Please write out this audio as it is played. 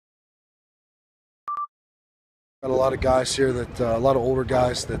Got a lot of guys here a lot of older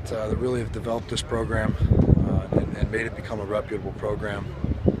guys that really have developed this program and made it become a reputable program.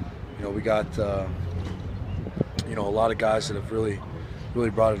 We got a lot of guys that have really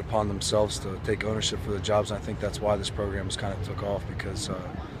brought it upon themselves to take ownership for the jobs, and I think that's why this program has kind of took off, because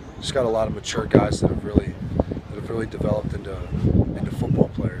just got a lot of mature guys that have really developed into football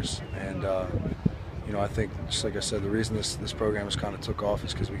players. And I think, just like I said, the reason this program has kind of took off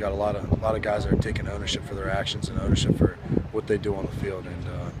is because we got a lot of guys that are taking ownership for their actions and ownership for what they do on the field, and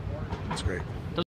it's great.